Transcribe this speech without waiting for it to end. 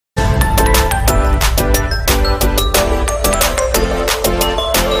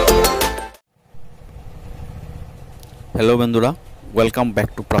Hello বন্ধুরা, welcome back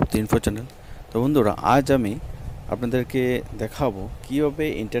to Prapti info channel. তো বন্ধুরা, আজ আমি আপনাদেরকে দেখাবো কীভাবে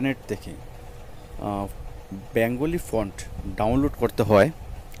ইন্টারনেট থেকে বেঙ্গলি ফন্ট ডাউনলোড করতে হয়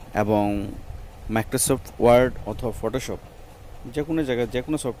এবং মাইক্রোসফট ওয়ার্ড অথবা ফটোশপ যে কোনো জায়গায় যে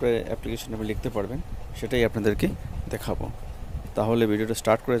কোনো সফটওয়্যার অ্যাপ্লিকেশন আপনি লিখতে পারবেন, সেটাই আপনাদেরকে দেখাবো। তাহলে ভিডিওটা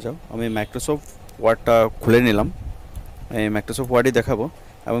স্টার্ট করে যাও। আমি মাইক্রোসফট ওয়ার্ডটা খুলে নিলাম, এই মাইক্রোসফট ওয়ার্ডই দেখাবো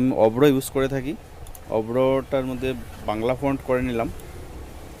এবং আমি অব্র ইউজ করে থাকি। অব্রটার মধ্যে বাংলা ফন্ট করে নিলাম,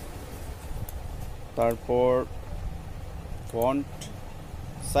 তারপর ফন্ট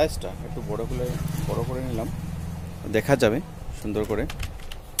সাইজটা একটু বড় করে নিলাম, দেখা যাবে সুন্দর করে।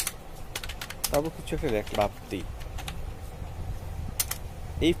 তারপর কিছু একটা প্রাপ্তি,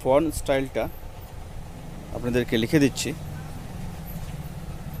 এই ফন্ট স্টাইলটা আপনাদেরকে লিখে দিচ্ছি।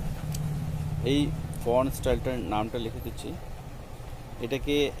 এই ফন্ট স্টাইলটার নামটা লিখে দিচ্ছি।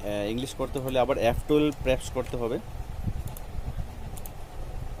 এটাকে ইংলিশ করতে হলে আবার F12 প্রেস করতে হবে।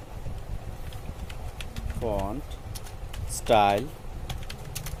 Font style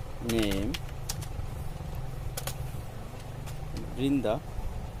name Brinda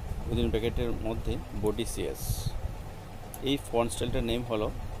within ব্র্যাকেটের মধ্যে বডি সিএস। এই ফন্ট স্টাইলটার নেম হলো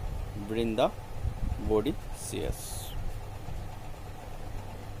বৃন্দা বডি সিএস।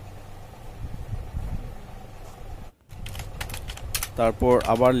 তারপর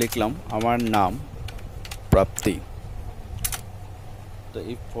আবার লিখলাম আমার নাম প্রাপ্তি। তো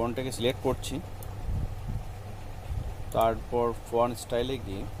এই ফন্টটাকে সিলেক্ট করছি, তারপর ফন্ট স্টাইলে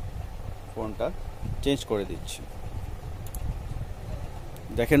গিয়ে ফন্টটা চেঞ্জ করে দিচ্ছি।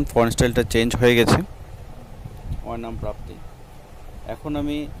 দেখেন ফন্ট স্টাইলটা চেঞ্জ হয়ে গেছে, আমার নাম প্রাপ্তি। এখন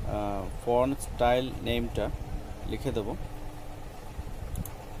আমি ফন্ট স্টাইল নেমটা লিখে দেব।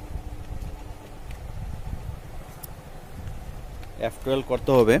 F12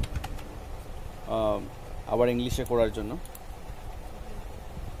 করতে হবে আবার ইংলিশে করার জন্য।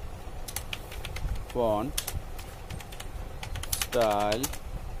 Font style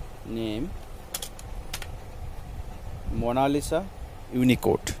name Mona Lisa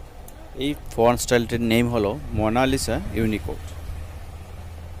Unicode. এই ফন্ট স্টাইলটির নেম হলো মোনালিসা ইউনিকোড।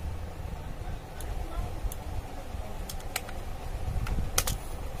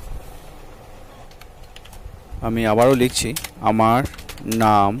 আমি আবারও লিখছি আমার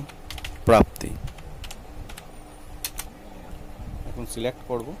নাম প্রাপ্তি। এখন সিলেক্ট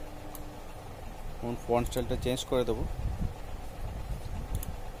করব, এখন ফন্ট স্টাইলটা চেঞ্জ করে দেব।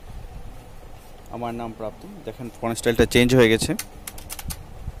 আমার নাম প্রাপ্তি, দেখেন ফন্ট স্টাইলটা চেঞ্জ হয়ে গেছে।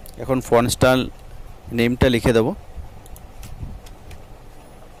 এখন ফন্ট স্টাইল নেমটা লিখে দেব।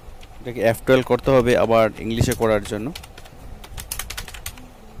 এটাকে F12 করতে হবে আবার ইংলিশে করার জন্য।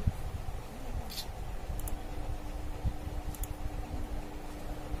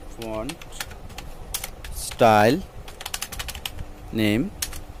 Font style name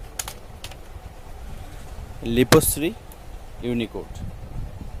লিপশ্রী Unicode.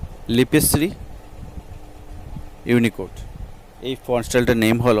 লিপশ্রী Unicode, এই ফন্ট স্টাইলটার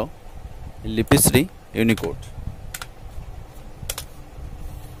নেম হলো লিপশ্রী ইউনিকোড।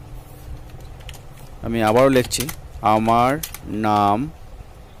 আমি আবারও লিখছি আমার নাম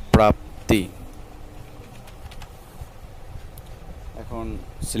প্রাপ্তি। এখন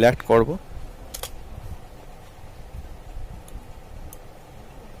সিলেক্ট করব,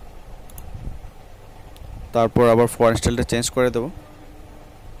 তারপর আবার ফন্ট স্টাইলটা চেঞ্জ করে দেব।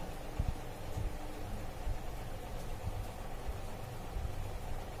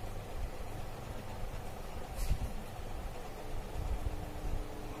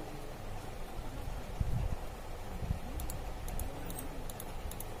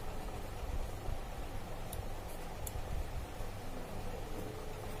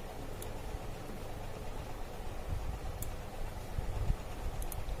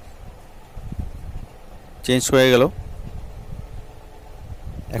 চেঞ্জ হয়ে গেল।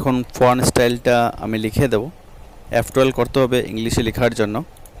 এখন ফন্ট স্টাইলটা আমি লিখে দেব। F12 করতে হবে ইংলিশে লেখার জন্য।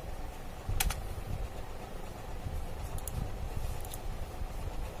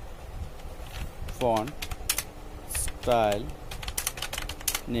 Font style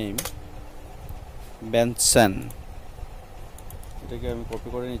name Benson. এটাকে আমি কপি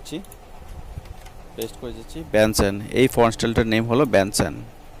করে নিচ্ছি, পেস্ট করে দিচ্ছি। বেনসন, এই ফন্ট স্টাইলটার নেম হলো বেনসন।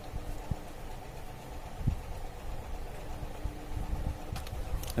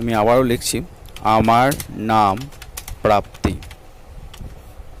 আমি আবারও লিখছি আমার নাম প্রাপ্তি।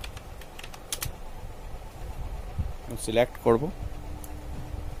 সিলেক্ট করব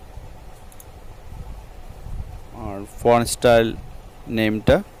আর ফন্ট স্টাইল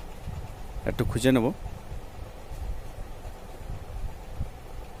নেমটা একটু খুঁজে নেব।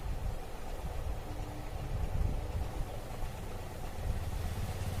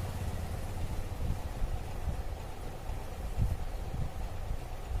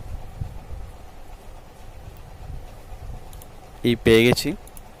 এই পেয়ে গেছি,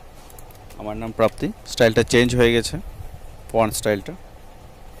 আমার নাম প্রাপ্তি। স্টাইলটা চেঞ্জ হয়ে গেছে, ফন্ট স্টাইলটা।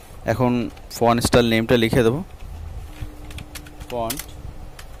 এখন ফন্ট স্টাইল নেমটা লিখে দেবো, ফন্ট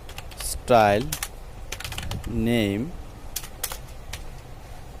স্টাইল নেম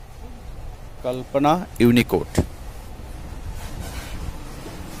কল্পনা ইউনিকোড।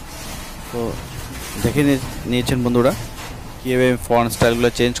 তো দেখে নিয়েছেন বন্ধুরা কীভাবে ফন্ট স্টাইলগুলো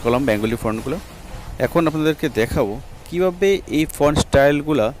চেঞ্জ করলাম, বেঙ্গলি ফন্টগুলো। এখন আপনাদেরকে দেখাবো কীভাবে এই ফন্ট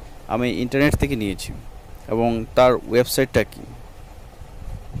স্টাইলগুলো আমি ইন্টারনেট থেকে নিয়েছি এবং তার ওয়েবসাইটটা কী।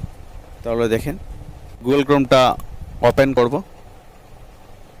 তাহলে দেখেন, গুগল ক্রোমটা ওপেন করব,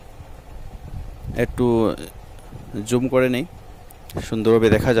 একটু জুম করে নেই, সুন্দরভাবে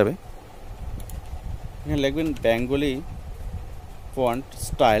দেখা যাবে। এখানে লিখবেন বেঙ্গলি ফন্ট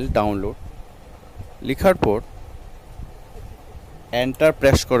স্টাইল ডাউনলোড, লেখার পর এন্টার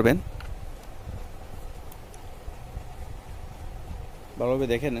প্রেস করবেন। ভালোভাবে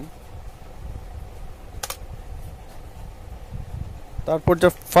দেখে নেন। তারপর যে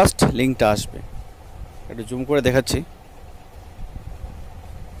ফার্স্ট লিঙ্কটা আসবে, একটু জুম করে দেখাচ্ছি,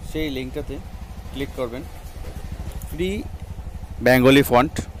 সেই লিঙ্কটাতে ক্লিক করবেন,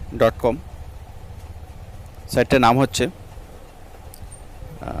 freebengalifont.com সাইটটার নাম হচ্ছে।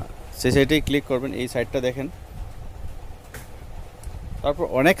 সেই সাইটেই ক্লিক করবেন। এই সাইটটা দেখেন, তারপর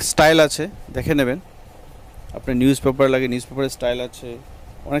অনেক স্টাইল আছে, দেখে নেবেন। আপনার নিউজ পেপার লাগে, নিউজ পেপারের স্টাইল আছে,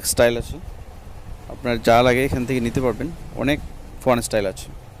 অনেক স্টাইল আছে, আপনার যা লাগে এখান থেকে নিতে পারবেন। অনেক ফন্ট স্টাইল আছে।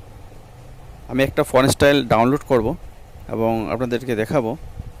 আমি একটা ফন্ট স্টাইল ডাউনলোড করব এবং আপনাদেরকে দেখাবো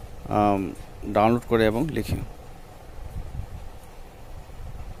ডাউনলোড করে এবং লিখে।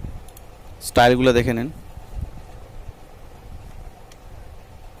 স্টাইলগুলো দেখে নেন।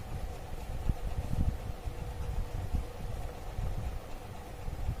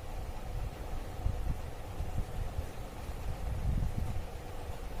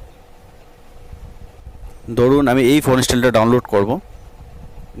 ধরুন আমি এই ফন্ট স্টাইলটা ডাউনলোড করব,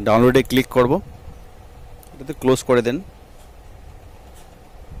 ডাউনলোডে ক্লিক করব, এটাতে ক্লোজ করে দেন।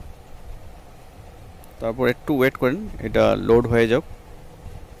 তারপর একটু ওয়েট করেন, এটা লোড হয়ে যাক।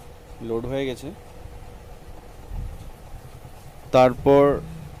 লোড হয়ে গেছে। তারপর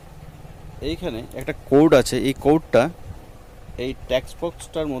এইখানে একটা কোড আছে, এই কোডটা এই টেক্সট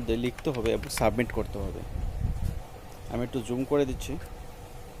বক্সটার মধ্যে লিখতে হবে এবং সাবমিট করতে হবে। আমি একটু জুম করে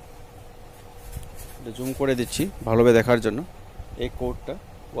দিচ্ছি, ভালোভাবে দেখার জন্য। এই কোডটা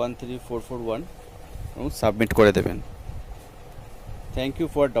 13441 এবং সাবমিট করে দেবেন। থ্যাংক ইউ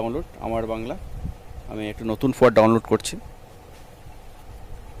ফর ডাউনলোড আমার বাংলা। আমি একটু নতুন ফন্ট ডাউনলোড করছি।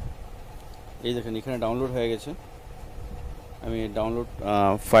 এই দেখেন এখানে ডাউনলোড হয়ে গেছে। আমি ডাউনলোড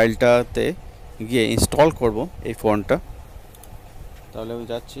ফাইলটাতে গিয়ে ইনস্টল করব এই ফন্টটা। তাহলে আমি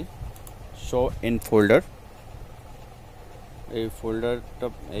যাচ্ছি শো ইন ফোল্ডার,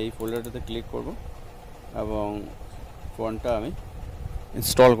 এই ফোল্ডারটাতে ক্লিক করব এবং ফন্টটা আমি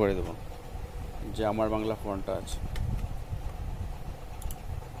ইনস্টল করে দেব, যে আমার বাংলা ফন্টটা আছে।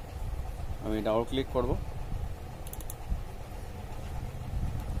 আমি ডাবল ক্লিক করব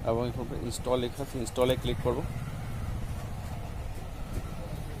এবং ইনস্টল লেখা আছে, ইনস্টলে ক্লিক করব।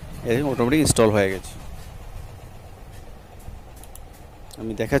 এই অটোমেটিক ইনস্টল হয়ে গেছে।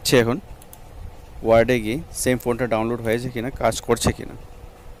 আমি দেখাচ্ছি এখন ওয়ার্ডে গিয়ে সেম ফন্টটা ডাউনলোড হয়েছে কিনা, কাজ করছে কিনা।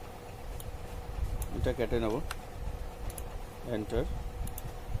 এটা কেটে নেব, এন্টার।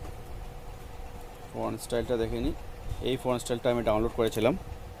 ফন্ট স্টাইলটা দেখে নিই। এই ফন্ট স্টাইলটা আমি ডাউনলোড করেছিলাম,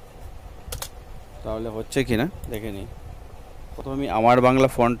 তাহলে হচ্ছে কিনা দেখে নিই। প্রথমে আমি আমার বাংলা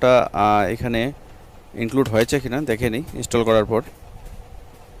ফন্টটা এখানে ইনক্লুড হয়েছে কিনা দেখে নিই ইনস্টল করার পর।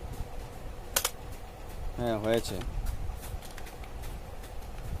 হ্যাঁ, হয়েছে।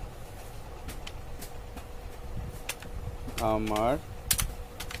 আমার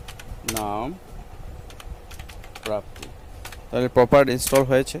নাম প্রাপ্তি, তাহলে প্রপার ইনস্টল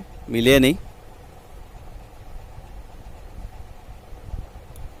হয়েছে। মিলিয়ে নেই।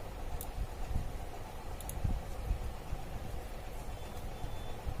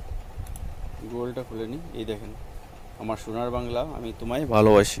 গুগলটা খুলে নিই। এই দেখেন, আমার সোনার বাংলা আমি তোমায়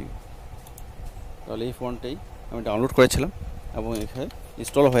ভালোবাসি। তাহলে এই ফন্টটাই আমি ডাউনলোড করেছিলাম এবং এখানে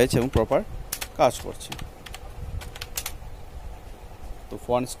ইনস্টল হয়েছে এবং প্রপার কাজ করছে। তো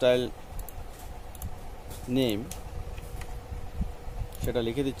ফন্ট স্টাইল নেম সেটা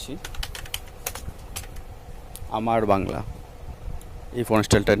লিখে দিচ্ছি আমার বাংলা। এই ফন্ট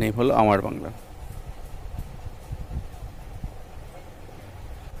স্টাইলটার নেম হলো আমার বাংলা।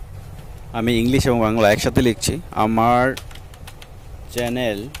 আমি ইংলিশ এবং বাংলা একসাথে লিখছি। আমার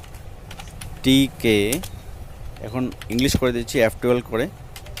চ্যানেল টিকে এখন ইংলিশ করে দিচ্ছি, F12 করে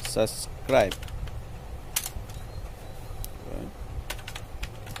সাবস্ক্রাইব।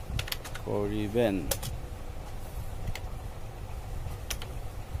 করিবেন।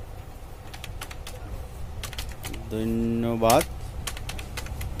 ধন্যবাদ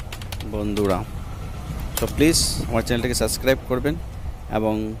বন্ধুরা। সো প্লিজ আমার চ্যানেলটাকে সাবস্ক্রাইব করবেন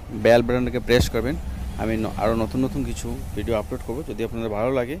এবং বেল বাটনটাকে প্রেস করবেন। আমি আরও নতুন নতুন কিছু ভিডিও আপলোড করব। যদি আপনাদের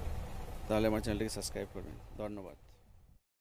ভালো লাগে তাহলে আমার চ্যানেলটাকে সাবস্ক্রাইব করবেন। ধন্যবাদ।